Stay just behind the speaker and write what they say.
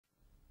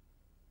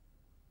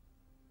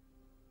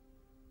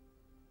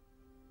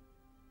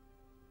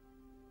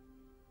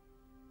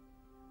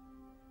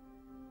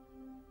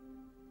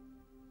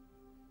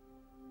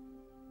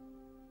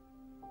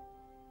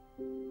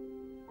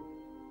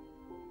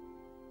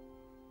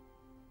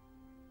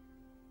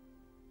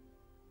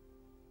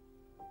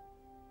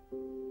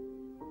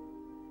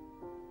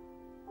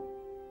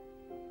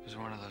was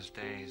one of those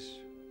days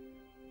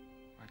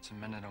where it's a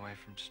minute away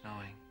from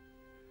snowing.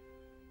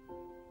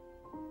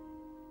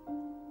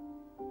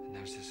 And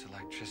there's this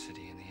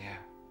electricity in the air.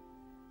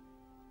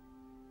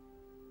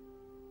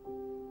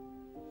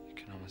 You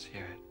can almost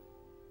hear it,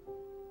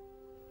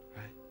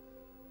 right?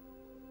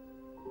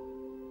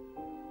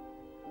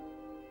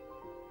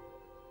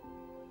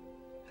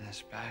 And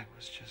this bag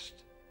was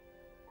just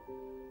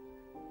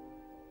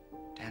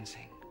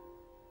dancing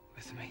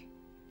with me.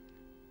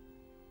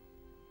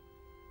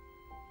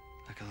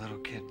 Like a little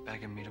kid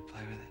begging me to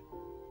play with it.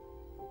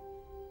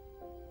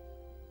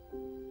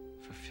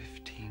 For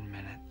 15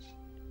 minutes.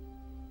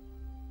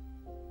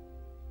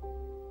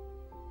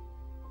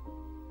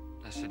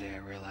 Yesterday I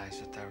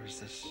realized that there was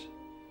this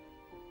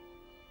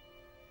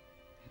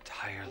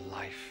entire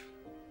life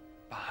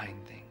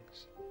behind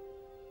things.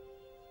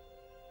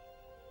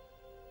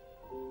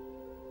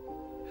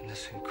 And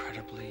this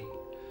incredibly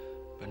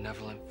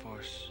benevolent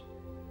force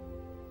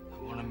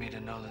that wanted me to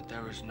know that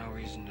there was no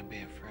reason to be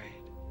afraid.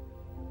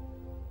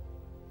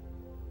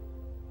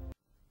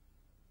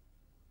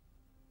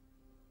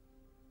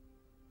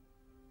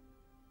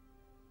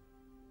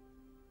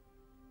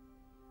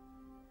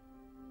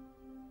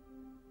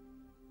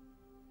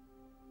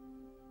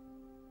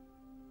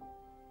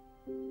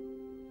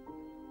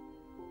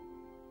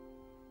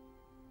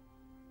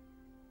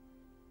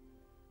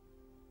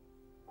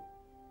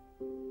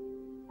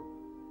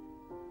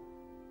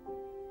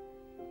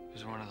 It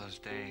was one of those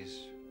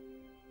days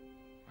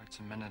where it's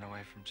a minute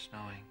away from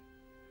snowing.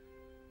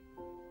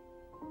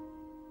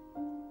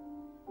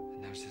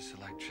 And there's this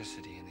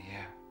electricity in the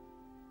air.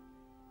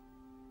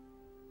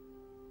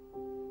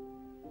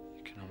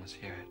 You can almost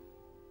hear it,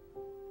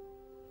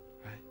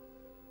 right?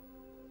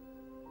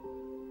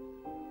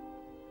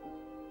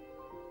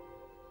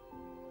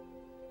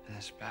 And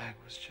this bag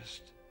was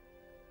just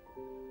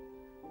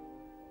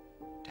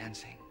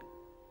dancing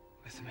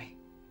with me.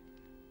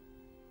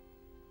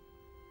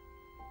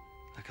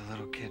 Like a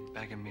little kid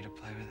begging me to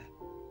play with it.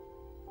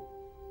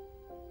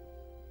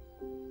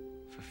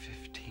 For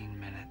 15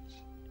 minutes.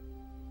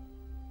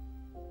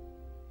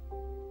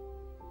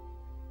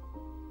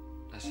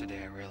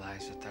 Yesterday I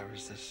realized that there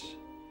was this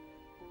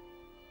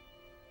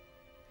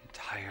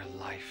entire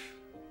life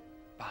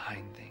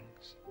behind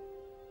things.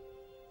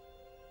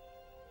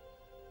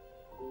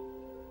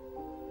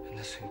 And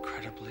this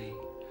incredibly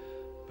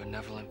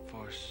benevolent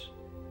force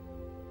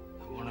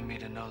that wanted me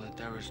to know that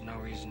there was no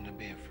reason to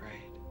be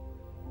afraid.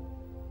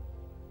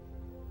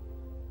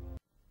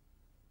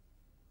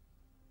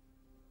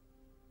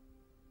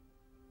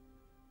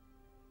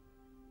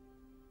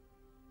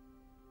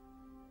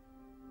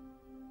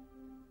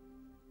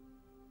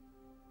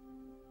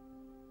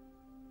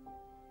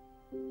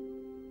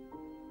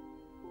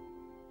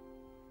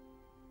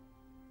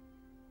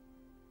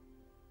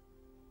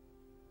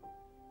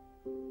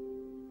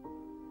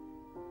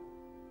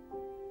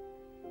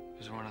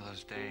 It was one of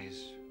those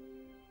days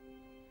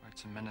where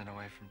it's a minute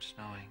away from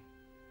snowing.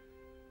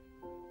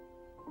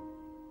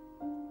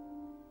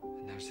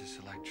 And there's this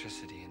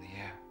electricity in the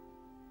air.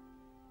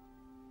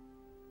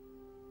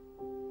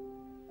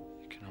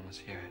 You can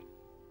almost hear it,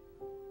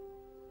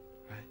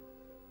 right?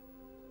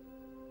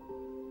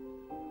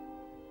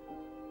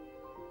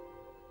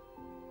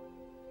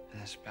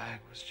 And this bag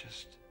was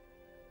just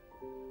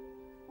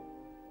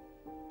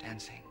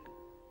dancing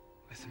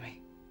with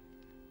me.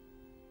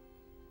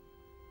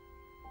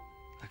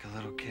 Like a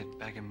little kid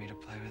begging me to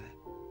play with it.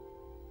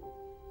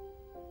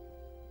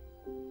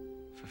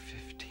 For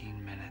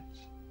 15 minutes.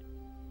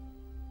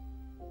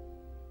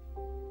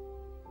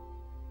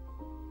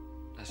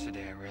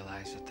 Yesterday I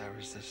realized that there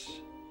was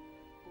this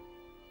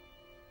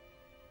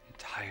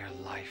entire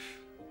life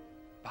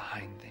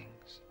behind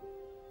things.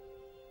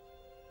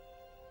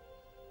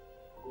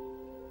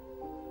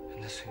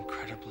 And this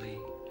incredibly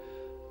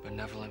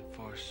benevolent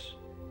force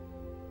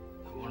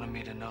that wanted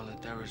me to know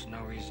that there was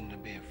no reason to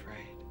be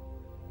afraid.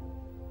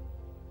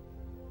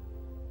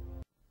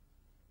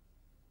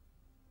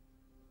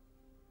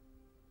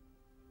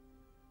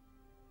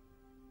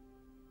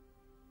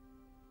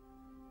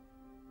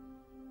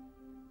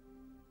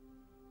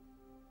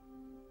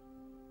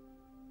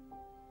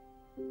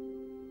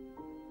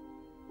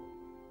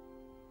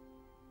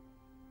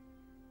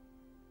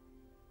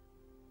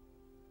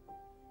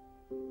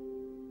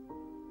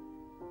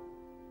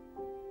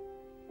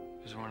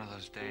 It was one of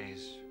those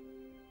days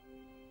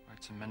where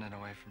it's a minute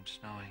away from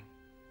snowing.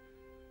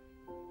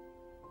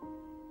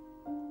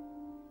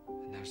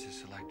 And there's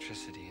this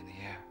electricity in the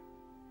air.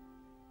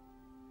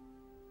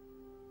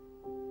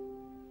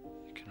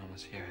 You can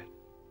almost hear it,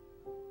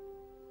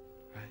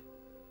 right?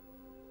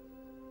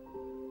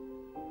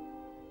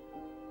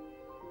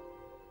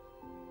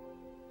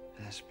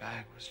 And this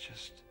bag was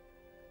just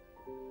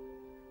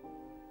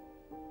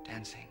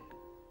dancing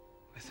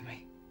with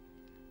me.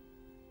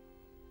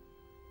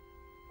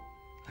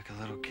 Like a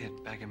little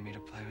kid begging me to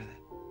play with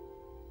it.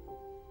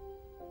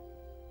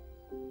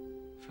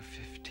 For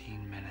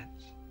 15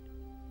 minutes.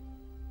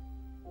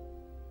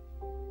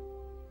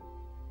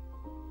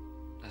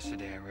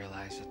 Yesterday I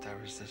realized that there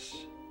was this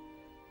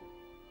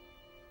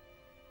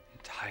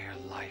entire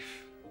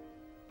life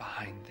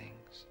behind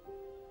things.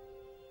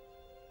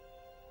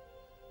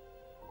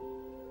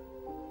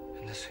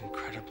 And this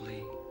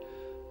incredibly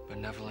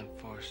benevolent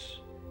force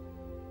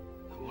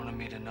that wanted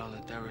me to know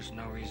that there was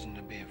no reason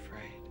to be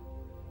afraid.